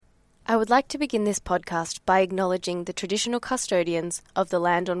I would like to begin this podcast by acknowledging the traditional custodians of the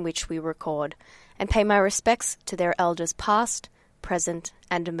land on which we record and pay my respects to their elders past, present,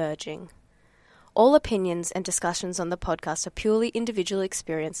 and emerging. All opinions and discussions on the podcast are purely individual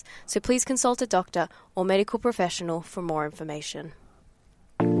experience, so please consult a doctor or medical professional for more information.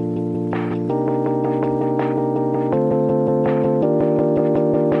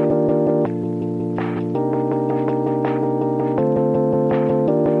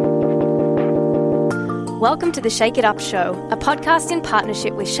 Welcome to the Shake It Up Show, a podcast in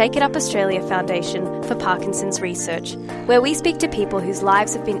partnership with Shake It Up Australia Foundation for Parkinson's Research, where we speak to people whose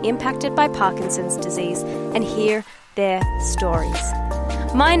lives have been impacted by Parkinson's disease and hear their stories.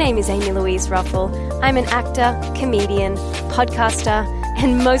 My name is Amy Louise Ruffle. I'm an actor, comedian, podcaster,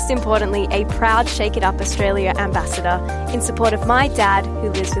 and most importantly, a proud Shake It Up Australia ambassador in support of my dad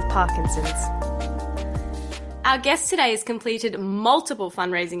who lives with Parkinson's. Our guest today has completed multiple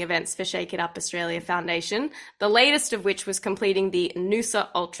fundraising events for Shake It Up Australia Foundation, the latest of which was completing the Noosa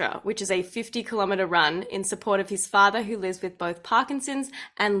Ultra, which is a 50-kilometre run in support of his father who lives with both Parkinson's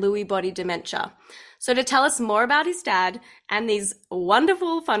and Lewy body dementia. So to tell us more about his dad and these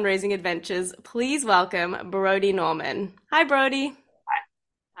wonderful fundraising adventures, please welcome Brodie Naumann. Hi, Brodie.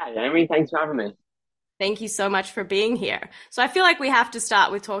 Hi, Amy. Thanks for having me. Thank you so much for being here. So I feel like we have to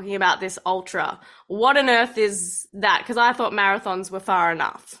start with talking about this ultra. What on earth is that? Because I thought marathons were far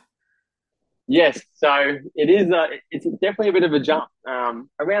enough. Yes, so it is. It's definitely a bit of a jump.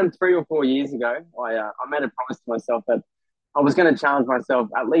 Around 3 or 4 years ago, I made a promise to myself that I was going to challenge myself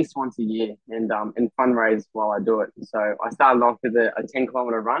at least once a year and fundraise while I do it. So I started off with a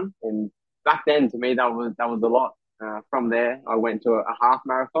 10-kilometre run, and back then to me that was a lot. From there, I went to a half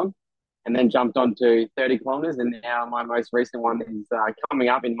marathon, and then jumped on to 30 kilometres, and now my most recent one is coming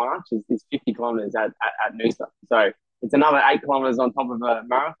up in March, is 50 kilometres at Noosa. So it's another 8 kilometres on top of a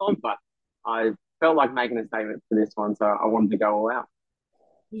marathon, but I felt like making a statement for this one, so I wanted to go all out.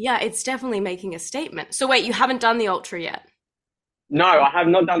 Yeah, it's definitely making a statement. So wait, you haven't done the ultra yet? No, I have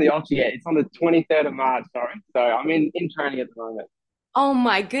not done the ultra yet. It's on the 23rd of March, sorry. So I'm in training at the moment. Oh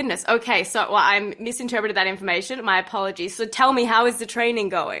my goodness. Okay, so I misinterpreted that information. My apologies. So tell me, how is the training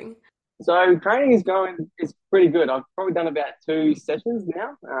going? So training is pretty good. I've probably done about 2 sessions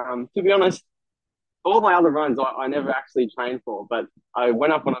now. To be honest, all my other runs I never actually trained for, but I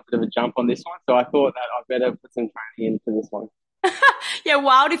went up on a bit of a jump on this one, so I thought that I better put some training into this one. Yeah,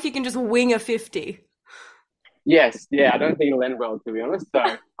 wild if you can just wing a 50. Yes, yeah, I don't think it'll end well, to be honest.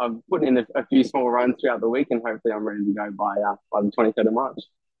 So I'm putting in a few small runs throughout the week, and hopefully I'm ready to go by the 23rd of March.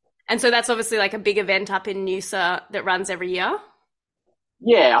 And so that's obviously like a big event up in Noosa that runs every year?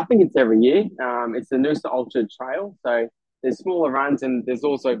 Yeah, I think it's every year. It's the Noosa Ultra Trail. So there's smaller runs and there's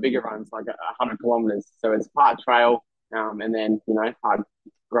also bigger runs, like 100 kilometres. So it's part trail and then, part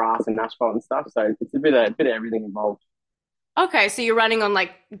grass and asphalt and stuff. So it's a bit of everything involved. Okay, so you're running on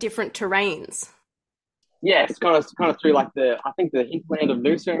like different terrains. Yeah, it's kind of through like the hinterland of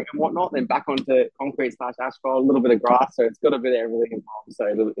Noosa and whatnot, then back onto concrete / asphalt, a little bit of grass. So it's got a bit of everything involved. So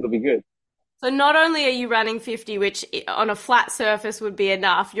it'll be good. So not only are you running 50, which on a flat surface would be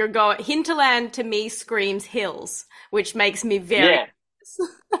enough, you're going hinterland. To me screams hills, which makes me very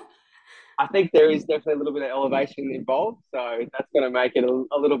I think there is definitely a little bit of elevation involved, so that's going to make it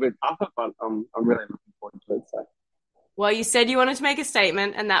a little bit tougher, but I'm really looking forward to it. So. Well, you said you wanted to make a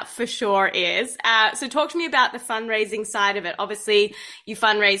statement, and that for sure is. So talk to me about the fundraising side of it. Obviously, you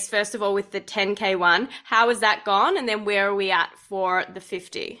fundraised, first of all, with the 10K one. How has that gone? And then where are we at for the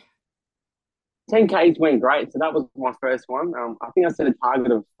 50? 10Ks went great, so that was my first one. I think I set a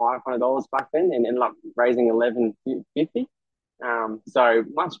target of $500 back then and ended up raising $1,150. So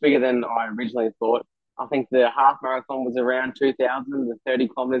much bigger than I originally thought. I think the half marathon was around 2,000. The 30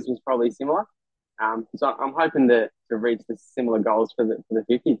 kilometres was probably similar. So I'm hoping to reach the similar goals for the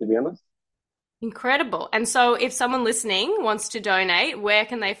 50, to be honest. Incredible. And so if someone listening wants to donate, where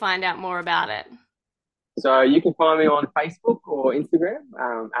can they find out more about it? So you can find me on Facebook or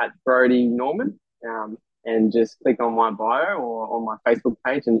Instagram at Brodie Naumann, and just click on my bio or on my Facebook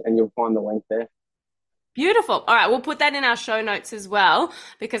page and you'll find the link there. Beautiful. All right, we'll put that in our show notes as well,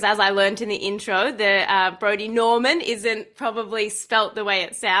 because as I learned in the intro, the Brodie Naumann isn't probably spelt the way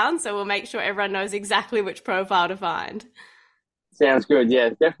it sounds, so we'll make sure everyone knows exactly which profile to find. Sounds good. Yeah,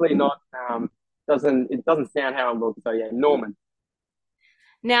 it's definitely not. It doesn't sound how it looks. So yeah, Naumann.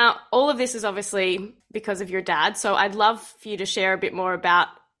 Now, all of this is obviously because of your dad, so I'd love for you to share a bit more about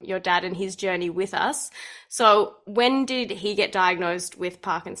your dad and his journey with us. So when did he get diagnosed with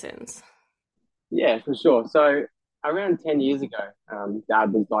Parkinson's? Yeah, for sure. So around 10 years ago,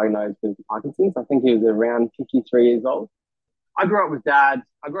 Dad was diagnosed with Parkinson's. I think he was around 53 years old. I grew up with dad.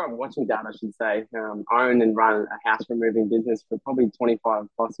 I grew up watching dad, I should say, own and run a house removing business for probably 25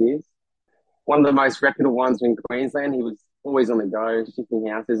 plus years. One of the most reputable ones in Queensland. He was always on the go, shifting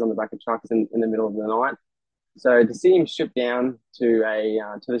houses on the back of trucks in the middle of the night. So to see him strip down to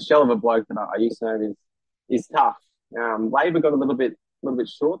the shell of a bloke that I used to know is tough. Labor got a little bit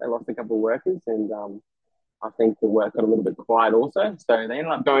short. They lost a couple of workers, and I think the work got a little bit quiet also. So they ended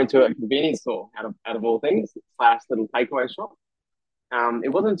up going to a convenience store out of all things slash little takeaway shop. It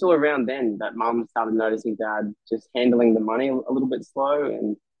wasn't until around then that mum started noticing dad just handling the money a little bit slow,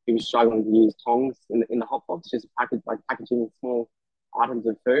 and he was struggling to use tongs in the hot box, just packaging small items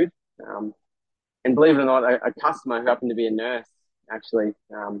of food. And believe it or not, a customer who happened to be a nurse actually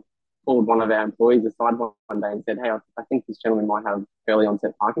pulled one of our employees aside one day and said, "Hey, I think this gentleman might have early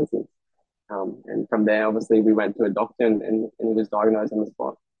onset Parkinson's." And from there, obviously, we went to a doctor and he was diagnosed on the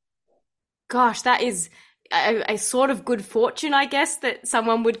spot. Gosh, that is a sort of good fortune, I guess, that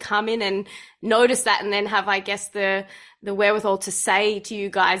someone would come in and notice that and then have, I guess, the wherewithal to say to you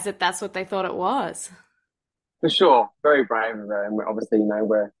guys that that's what they thought it was. For sure, very brave of her, and obviously,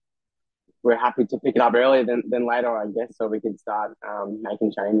 we're happy to pick it up earlier than later, I guess, so we could start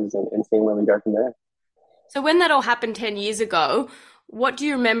making changes and seeing where we go from there. So when that all happened 10 years ago, what do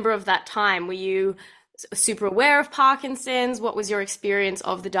you remember of that time? Were you super aware of Parkinson's? What was your experience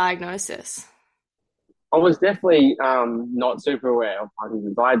of the diagnosis? I was definitely not super aware of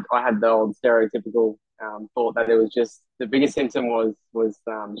Parkinson's. I had the old stereotypical thought that it was just the biggest symptom was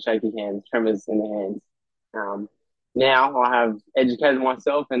shaky hands, tremors in the hands. Um, Now I have educated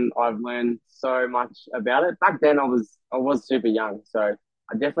myself and I've learned so much about it. Back then I was super young, so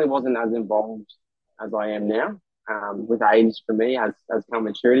I definitely wasn't as involved as I am now. With age for me has come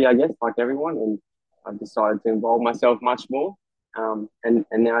maturity, I guess, like everyone, and I've decided to involve myself much more. And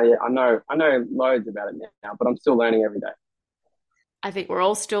now, yeah, I know loads about it now, but I'm still learning every day. I think we're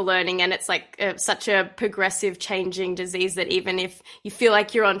all still learning, and it's like such a progressive, changing disease that even if you feel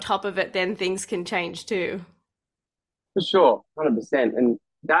like you're on top of it, then things can change too. For sure, 100%. And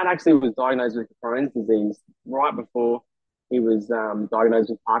Dad actually was diagnosed with Crohn's disease right before he was diagnosed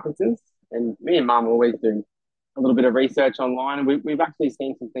with Parkinson's. And me and Mum always do a little bit of research online, and we've actually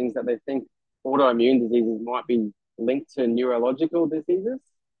seen some things that they think autoimmune diseases might be linked to neurological diseases.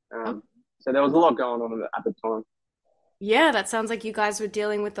 Oh, Um, so there was a lot going on at the time. yeah, that sounds like you guys were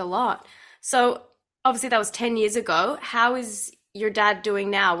dealing with a lot. So obviously that was 10 years ago. How is your dad doing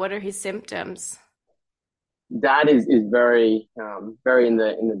now? What are his symptoms? Dad is very in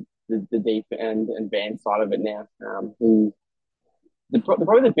the deep and advanced side of it now.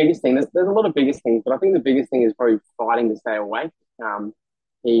 Probably the biggest thing. There's a lot of biggest things, but I think the biggest thing is probably fighting to stay awake. Um,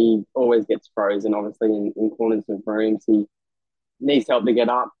 he always gets frozen, obviously, in corners of rooms. He needs help to get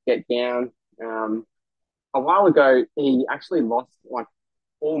up, get down. Um, a while ago, he actually lost like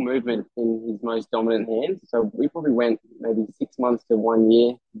all movement in his most dominant hand. So we probably went maybe 6 months to 1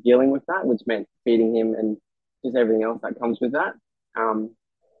 year dealing with that, which meant feeding him and just everything else that comes with that. Um,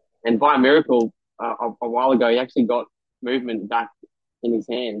 and by a miracle, a while ago, he actually got movement back in his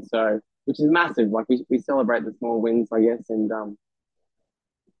hand. So, which is massive. Like we celebrate the small wins, I guess,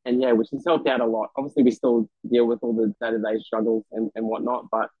 and yeah, which has helped out a lot. Obviously, we still deal with all the day to day struggles and whatnot,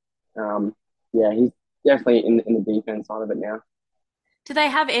 but um, yeah, he's definitely in the defense side of it now. Do they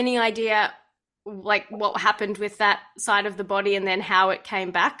have any idea like what happened with that side of the body and then how it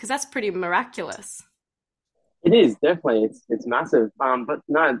came back? Because that's pretty miraculous. It is definitely it's massive. But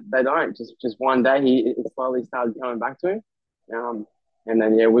no, they don't. Just one day it slowly started coming back to him. And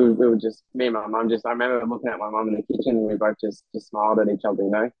then yeah, we were just me and my mum just. I remember looking at my mum in the kitchen and we both just smiled at each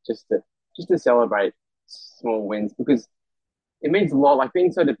other, just to celebrate small wins because it means a lot. Like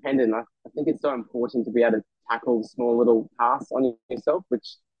being so dependent, I think it's so important to be able to tackle small little tasks on yourself,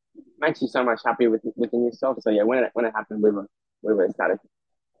 which makes you so much happier within yourself. So yeah, when it happened, we were ecstatic.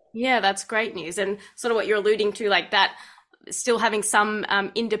 Yeah, that's great news. And sort of what you're alluding to, like that, still having some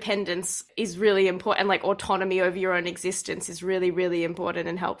independence is really important, and like autonomy over your own existence is really, really important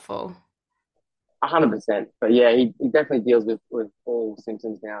and helpful. 100%. But yeah, he definitely deals with all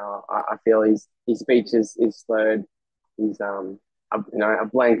symptoms now. I feel his speech is slurred. He's a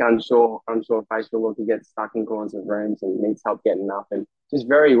blank, unsure facial look. He gets stuck in corners of rooms and needs help getting up, and just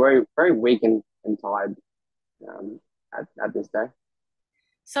very, very, very weak and tired um, at this day.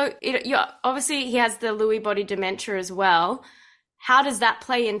 So obviously he has the Lewy body dementia as well. How does that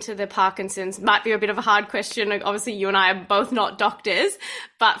play into the Parkinson's? Might be a bit of a hard question. Obviously, you and I are both not doctors,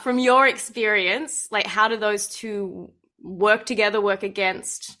 but from your experience, like how do those two work together, work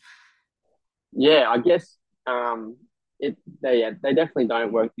against? Yeah, I guess they definitely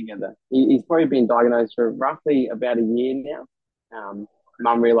don't work together. He's probably been diagnosed for roughly about a year now. um,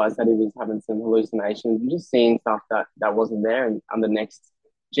 mum realised that he was having some hallucinations and just seeing stuff that wasn't there. And on the next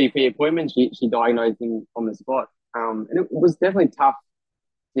GP appointment, she diagnosed him on the spot. And it was definitely tough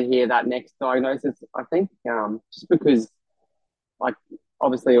to hear that next diagnosis, I think, just because, like,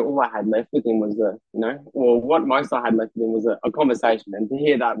 obviously all I had left with him was or what most I had left with him was a conversation. And to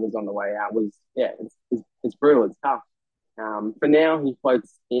hear that was on the way out was, yeah, it's brutal, it's tough. For now, he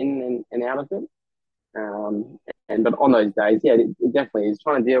floats in and out of it. Um, but on those days, yeah, it definitely is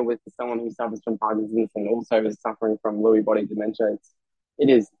trying to deal with someone who suffers from Parkinson's and also is suffering from Lewy body dementia.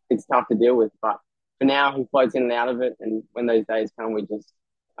 It's tough to deal with, but for now, he floats in and out of it. And when those days come, we just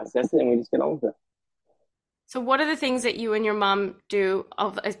assess it and we just get on with it. So, what are the things that you and your mum do?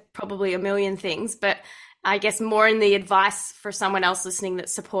 Of probably a million things, but I guess more in the advice for someone else listening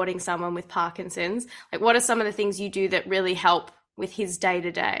that's supporting someone with Parkinson's. Like, what are some of the things you do that really help with his day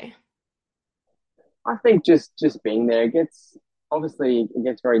to day? I think just being there gets obviously it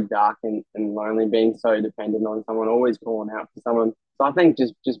gets very dark and lonely being so dependent on someone, always calling out for someone. So I think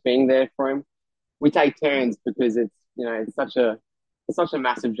just being there for him. We take turns because it's such a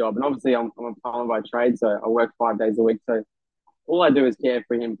massive job. And obviously I'm a plumber by trade, so I work 5 days a week. So all I do is care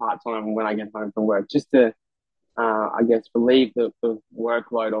for him part time when I get home from work, just to I guess relieve the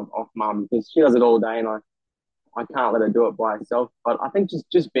workload of off mum because she does it all day and I can't let her do it by herself. But I think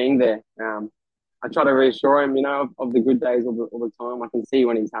just being there, I try to reassure him, of the good days all the time. I can see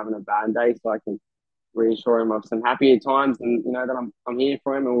when he's having a bad day, so I can reassure him of some happier times, and that I'm here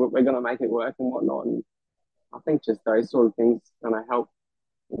for him, and we're going to make it work and whatnot. And I think just those sort of things going to help,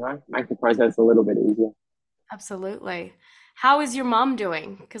 make the process a little bit easier. Absolutely. How is your mum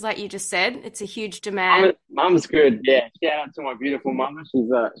doing? Because, like you just said, it's a huge demand. Mum's good, yeah. Shout out to my beautiful mum. She's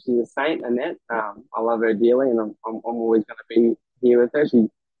a saint, Annette. I love her dearly, and I'm always going to be here with her.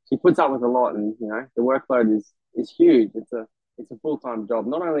 She puts up with a lot, and the workload is huge. It's a full-time job,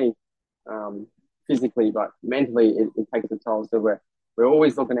 not only um, physically but mentally. It takes a toll. So we're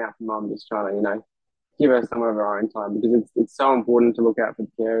always looking out for mum, just trying to give her some of her own time because it's so important to look out for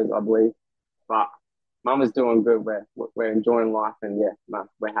the carers, I believe. But mum is doing good. We're enjoying life, and yeah, no,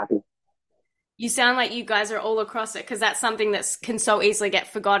 we're happy. You sound like you guys are all across it because that's something that can so easily get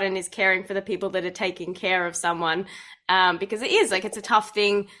forgotten is caring for the people that are taking care of someone. Because it is like it's a tough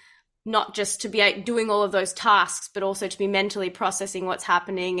thing, not just to be doing all of those tasks, but also to be mentally processing what's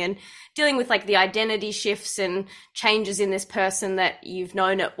happening and dealing with like the identity shifts and changes in this person that you've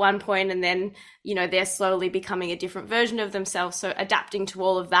known at one point, and then they're slowly becoming a different version of themselves. So adapting to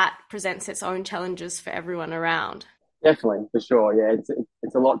all of that presents its own challenges for everyone around. Definitely, for sure. Yeah,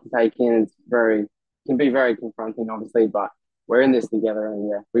 it's a lot to take in. Can be very confronting, obviously, but we're in this together, and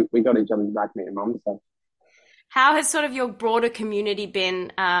yeah, we got each other's back, me and mum. So How has sort of your broader community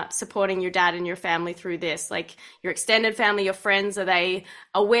been supporting your dad and your family through this? Like your extended family, your friends, are they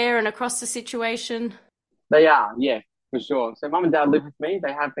aware and across the situation? they are, yeah, for sure. So mum and dad live with me.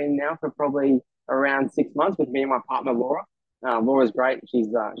 They have been now for probably around 6 months with me and my partner Laura. Laura's great. She's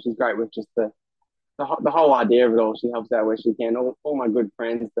great with just the whole idea of it all. She helps out where she can. All my good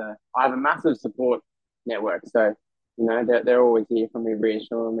friends. I have a massive support network, so they're always here for me,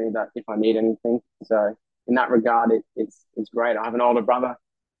 reassuring me that if I need anything. So in that regard, it's great. I have an older brother,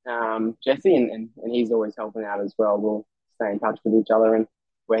 Jesse, and he's always helping out as well. We'll stay in touch with each other, and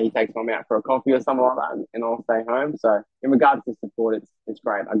where he takes mum out for a coffee or something like that, and I'll stay home. So in regards to support, it's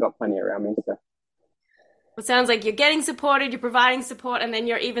great. I've got plenty around me. So It sounds like you're getting supported, you're providing support, and then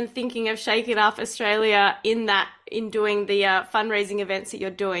you're even thinking of Shake It Up Australia in doing the fundraising events that you're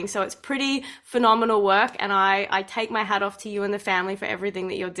doing. So it's pretty phenomenal work, and I take my hat off to you and the family for everything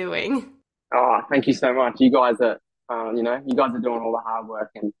that you're doing. oh, thank you so much. You guys are doing all the hard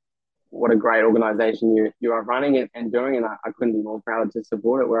work, and what a great organisation you are running and doing, and I couldn't be more proud to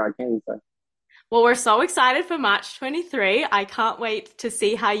support it where I can. So Well, we're so excited for March 23. I can't wait to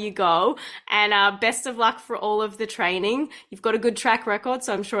see how you go. And best of luck for all of the training. You've got a good track record,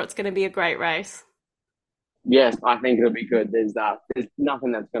 so I'm sure it's going to be a great race. yes, I think it'll be good. There's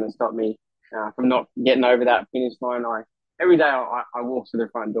nothing that's going to stop me from not getting over that finish line. Every day I walk to the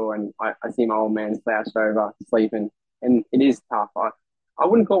front door and I see my old man slouched over sleeping, and it is tough. I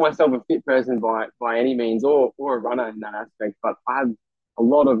wouldn't call myself a fit person by any means, or a runner in that aspect, but I have a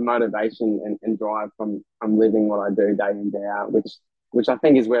lot of motivation and drive from living what I do day in day out, which I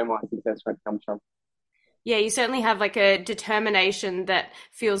think is where my success rate comes from. Yeah, you certainly have like a determination that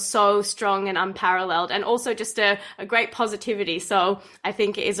feels so strong and unparalleled, and also just a great positivity. So I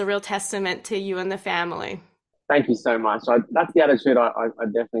think it is a real testament to you and the family. Thank you so much. That's the attitude I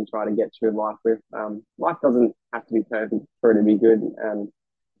definitely try to get through life with. Life doesn't have to be perfect for it to be good.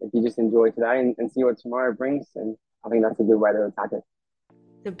 If you just enjoy today and see what tomorrow brings, and I think that's a good way to attack it.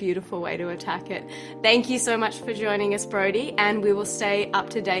 A beautiful way to attack it. Thank you so much for joining us, Brodie, and we will stay up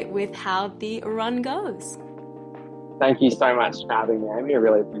to date with how the run goes. Thank you so much for having me, Amy. I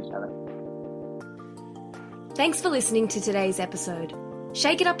really appreciate it. Thanks for listening to today's episode.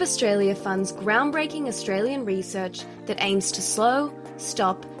 Shake It Up Australia funds groundbreaking Australian research that aims to slow,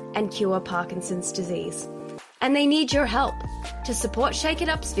 stop, and cure Parkinson's disease. And they need your help. To support Shake It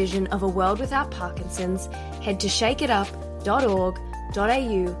Up's vision of a world without Parkinson's, head to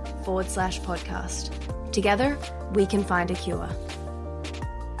shakeitup.org.au/podcast. Together, we can find a cure.